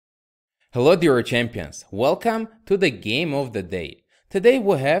Hello dear champions, welcome to the game of the day. Today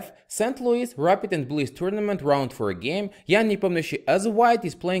we have St. Louis Rapid and Blitz tournament round 4 game. Ian Nepomniatchi as white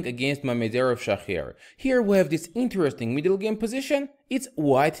is playing against Mamedyarov Shakhriyar. Here we have this interesting middle game position, it's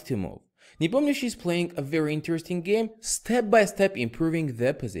white to move. Nepomniatchi is playing a very interesting game, step by step improving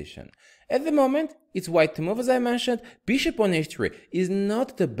the position. At the moment, it's white to move as I mentioned, bishop on h3 is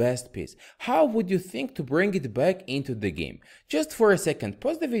not the best piece. How would you think to bring it back into the game? Just for a second,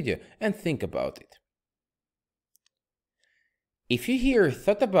 pause the video and think about it. If you here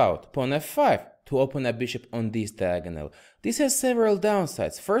thought about pawn f5 to open a bishop on this diagonal, this has several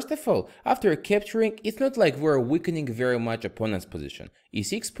downsides. First of all, after capturing, it's not like we're weakening very much opponent's position.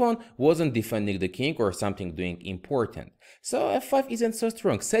 e6 pawn wasn't defending the king or something doing important. So f5 isn't so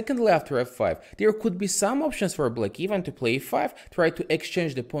strong. Secondly, after f5, there could be some options for black even to play e5, try to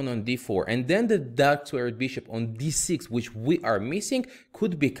exchange the pawn on d4, and then the dark squared bishop on d6, which we are missing,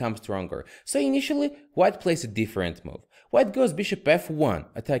 could become stronger. So initially, white plays a different move. White goes bishop f1,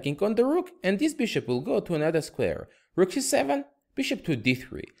 attacking on the rook, and this bishop will go to another square. Rook c7, bishop to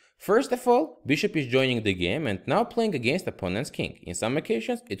d3. First of all, bishop is joining the game and now playing against opponent's king. In some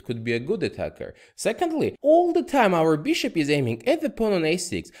occasions, it could be a good attacker. Secondly, all the time our bishop is aiming at the pawn on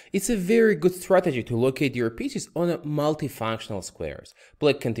a6. It's a very good strategy to locate your pieces on multifunctional squares.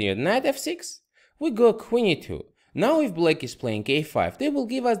 Black continued knight f6. We go queen e2. Now if black is playing a5, they will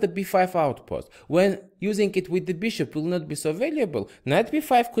give us the b5 outpost. When using it with the bishop will not be so valuable, knight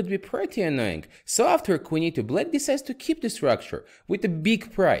b5 could be pretty annoying. So after queen e2, black decides to keep the structure with a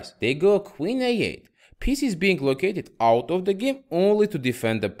big price. They go queen a8. Piece is being located out of the game only to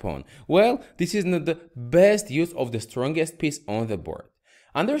defend the pawn. Well, this is not the best use of the strongest piece on the board.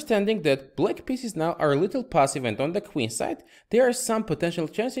 Understanding that black pieces now are a little passive and on the queen side, there are some potential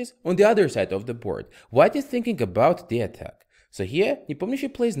chances on the other side of the board. White is thinking about the attack. So here,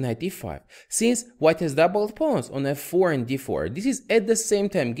 Nepomniatchi plays knight e5. Since white has doubled pawns on f4 and d4, this is at the same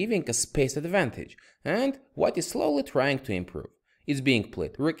time giving a space advantage. And white is slowly trying to improve. It's being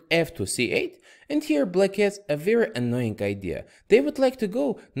played rook f to c8, and here black has a very annoying idea. They would like to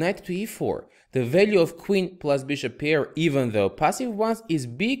go knight to e4. The value of queen plus bishop pair, even though passive ones, is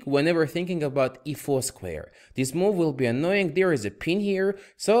big whenever thinking about e4 square. This move will be annoying, there is a pin here,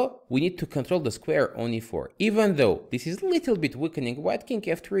 so we need to control the square on e4. Even though this is a little bit weakening, white king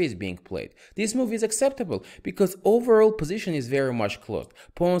f3 is being played. This move is acceptable because overall position is very much closed.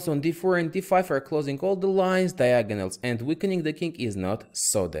 Pawns on d4 and d5 are closing all the lines, diagonals, and weakening the king is not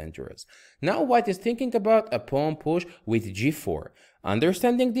so dangerous. Now white is thinking about a pawn push with g4.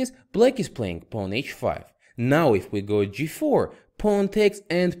 Understanding this, black is playing pawn h5. Now if we go g4, pawn takes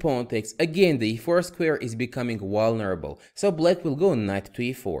and pawn takes. Again, the e4 square is becoming vulnerable, so black will go knight to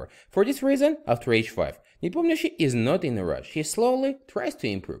e4. For this reason, after h5, Nepomniatchi is not in a rush. He slowly tries to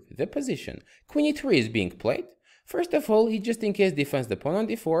improve the position. Queen e3 is being played. First of all, he just in case defends the pawn on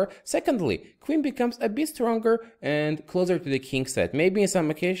d4. Secondly, queen becomes a bit stronger and closer to the king side. Maybe in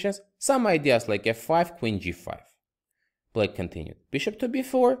some occasions, some ideas like f5, queen g5. Black continued. Bishop to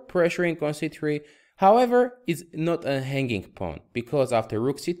b4, pressuring on c3. However, it's not a hanging pawn, because after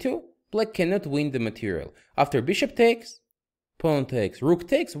rook c2, black cannot win the material. After bishop takes, pawn takes, rook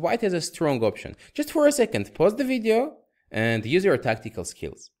takes, white has a strong option. Just for a second, pause the video and use your tactical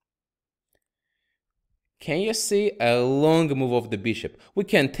skills. Can you see a long move of the bishop? We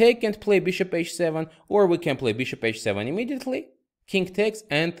can take and play bishop h7, or we can play bishop h7 immediately, king takes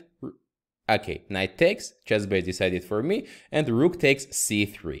and... Okay, knight takes, chessbase decided for me, and rook takes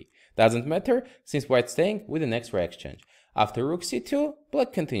c3. Doesn't matter, since white's staying with an extra exchange. After rook c2,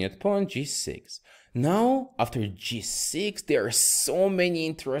 black continued pawn g6. Now, after g6, there are so many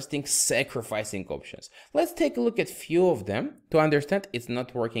interesting sacrificing options. Let's take a look at few of them to understand it's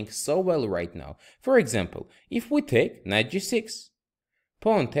not working so well right now. For example, if we take knight g6,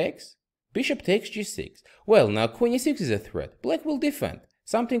 pawn takes, bishop takes g6. Well, now queen e6 is a threat, black will defend.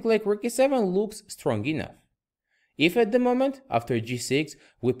 Something like rook e7 looks strong enough. If at the moment, after g6,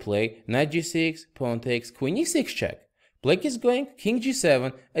 we play knight g6, pawn takes, queen e6 check, black is going king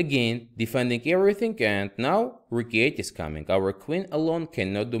g7, again defending everything, and now rook e8 is coming. Our queen alone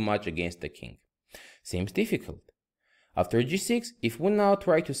cannot do much against the king. Seems difficult. After g6, if we now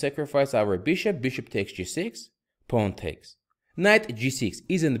try to sacrifice our bishop, bishop takes g6, pawn takes. Knight g6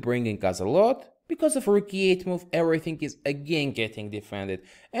 isn't bringing us a lot. Because of rook e8 move, everything is again getting defended.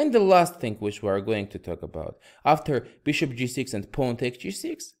 And the last thing which we are going to talk about. After bishop g6 and pawn takes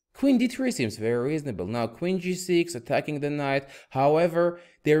g6, queen d3 seems very reasonable. Now queen g6 attacking the knight. However,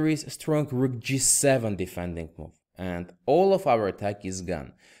 there is a strong rook g7 defending move. And all of our attack is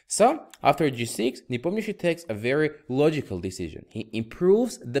gone. So, after g6, Nepomniatchi takes a very logical decision. He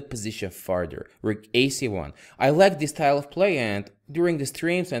improves the position further, rook ac1. I like this style of play, and during the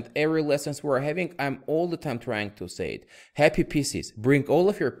streams and every lessons we're having, I'm all the time trying to say it. Happy pieces. Bring all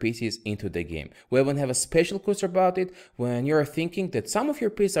of your pieces into the game. We even have a special course about it. When you're thinking that some of your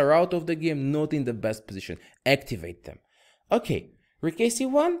pieces are out of the game, not in the best position, activate them. Okay, rook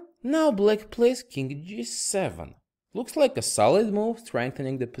ac1. Now black plays king g7. Looks like a solid move,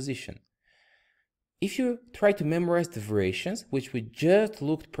 strengthening the position. If you try to memorize the variations, which we just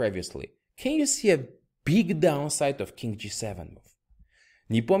looked previously, can you see a big downside of king g7 move?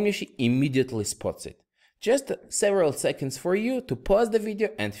 Nepomniatchi immediately spots it. Just several seconds for you to pause the video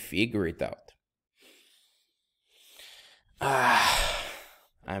and figure it out.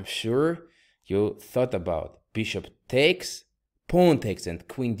 I'm sure you thought about bishop takes, pawn takes and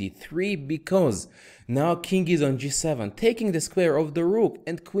queen d3, because now king is on g7, taking the square of the rook,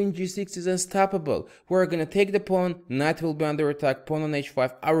 and queen g6 is unstoppable. We're gonna take the pawn, knight will be under attack, pawn on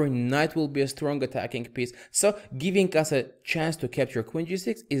h5, our knight will be a strong attacking piece, so giving us a chance to capture queen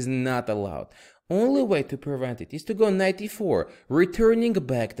g6 is not allowed. Only way to prevent it is to go knight e4, returning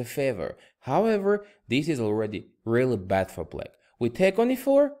back the favor. However, this is already really bad for black. We take on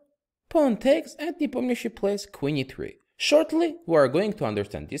e4, pawn takes, and Nepomniatchi plays queen e3. Shortly, we are going to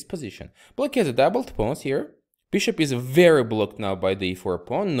understand this position. Black has doubled pawns here. Bishop is very blocked now by the e4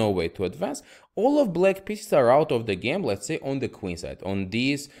 pawn, no way to advance. All of black pieces are out of the game, let's say on the queen side, on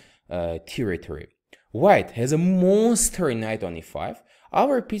this territory. White has a monster knight on e5.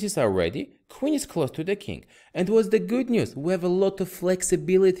 Our pieces are ready, queen is close to the king. And what's the good news? We have a lot of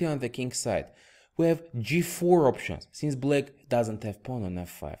flexibility on the king side. We have g4 options, since black doesn't have pawn on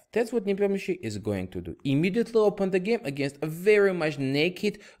f5. That's what Nepomniatchi is going to do. Immediately open the game against a very much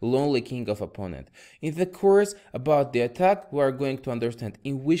naked, lonely king of opponent. In the course about the attack, we are going to understand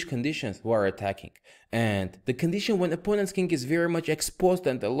in which conditions we are attacking. And the condition when opponent's king is very much exposed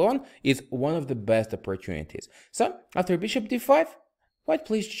and alone is one of the best opportunities. So, after bishop d5, white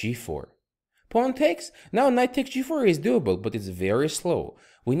plays g4. Pawn takes. Now knight takes g4 is doable, but it's very slow.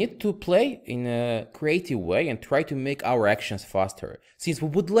 We need to play in a creative way and try to make our actions faster. Since we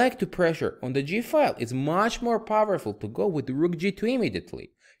would like to pressure on the g file, it's much more powerful to go with rook g2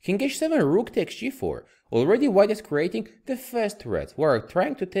 immediately. King h7, rook takes g4. Already white is creating the first threats. We are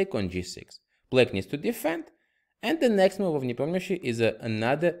trying to take on g6. Black needs to defend. And the next move of Nepomniatchi is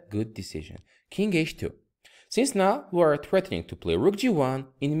another good decision. King h2. Since now we are threatening to play rook g1,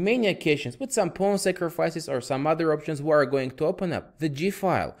 in many occasions with some pawn sacrifices or some other options we are going to open up the g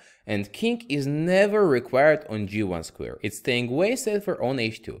file, and king is never required on g1 square, it's staying way safer on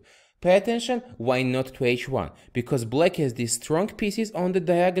h2. Pay attention, why not to h1, because black has these strong pieces on the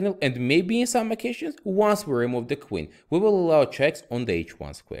diagonal, and maybe in some occasions, once we remove the queen, we will allow checks on the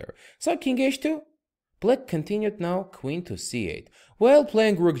h1 square. So king h2, black continued now queen to c8. Well,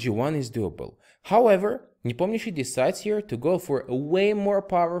 playing rook g1 is doable. However, Nepomniatchi decides here to go for a way more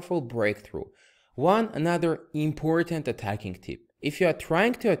powerful breakthrough. Another important attacking tip. If you are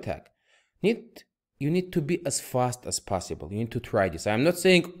trying to attack, you need to be as fast as possible. You need to try this. I'm not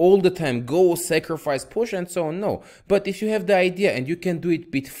saying all the time go, sacrifice, push and so on, no. But if you have the idea and you can do it a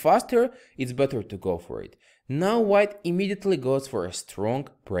bit faster, it's better to go for it. Now white immediately goes for a strong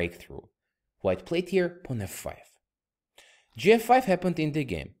breakthrough. White played here pawn f5. gf5 happened in the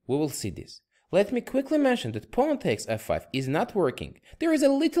game. We will see this. Let me quickly mention that pawn takes f5 is not working. There is a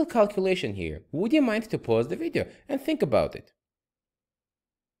little calculation here. Would you mind to pause the video and think about it?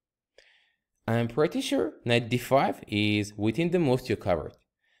 I'm pretty sure knight d5 is within the moves you covered.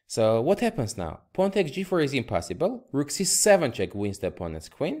 So what happens now? Pawn takes g4 is impossible. Rook c7 check wins the opponent's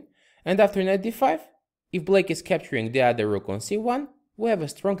queen. And after knight d5, if black is capturing the other rook on c1, we have a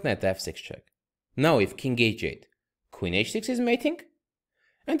strong knight f6 check. Now if king h8, queen h6 is mating.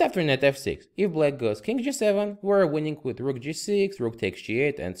 And after knight f6, if black goes king g7, we're winning with rook g6, rook takes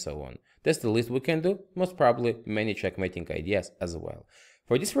g8, and so on. That's the least we can do, most probably many checkmating ideas as well.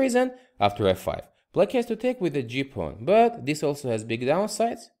 For this reason, after f5, black has to take with the g-pawn, but this also has big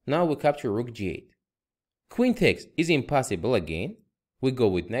downsides. Now we capture rook g8. Queen takes is impossible again. We go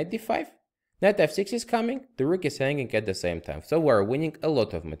with knight d5. Knight f6 is coming, the rook is hanging at the same time, so we're winning a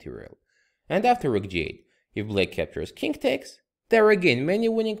lot of material. And after rook g8, if black captures king takes, there are again many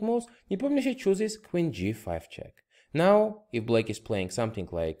winning moves. Nepomniatchi chooses queen g5 check. Now, if black is playing something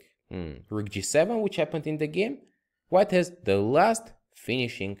like rook g7, which happened in the game, white has the last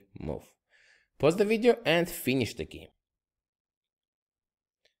finishing move. Pause the video and finish the game.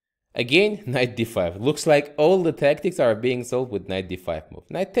 Again, knight d5. Looks like all the tactics are being solved with knight d5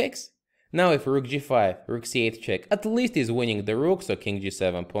 move. Knight takes. Now if rook g5, rook c8 check, at least is winning the rook, so king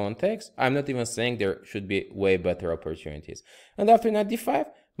g7, pawn takes. I'm not even saying there should be way better opportunities. And after knight d5,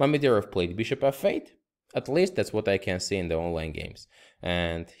 Mamedyarov played bishop f8. At least that's what I can see in the online games.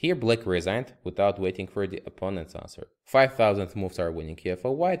 And here black resigned without waiting for the opponent's answer. 5,000 moves are winning here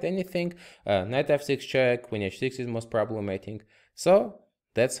for white. Anything, knight f6 check, queen h6 is most problematic. So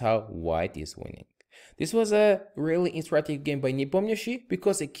that's how white is winning. This was a really instructive game by Nepomniatchi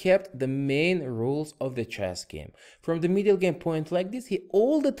because it kept the main rules of the chess game. From the middle game point like this, he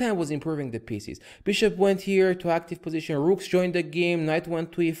all the time was improving the pieces. Bishop went here to active position, rooks joined the game, knight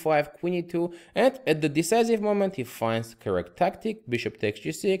went to e5, queen e2, and at the decisive moment he finds correct tactic, bishop takes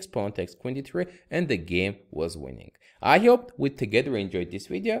g6, pawn takes queen d3, and the game was winning. I hope we together enjoyed this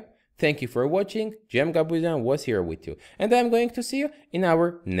video. Thank you for watching. Jem Gabuzian was here with you, and I'm going to see you in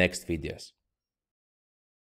our next videos.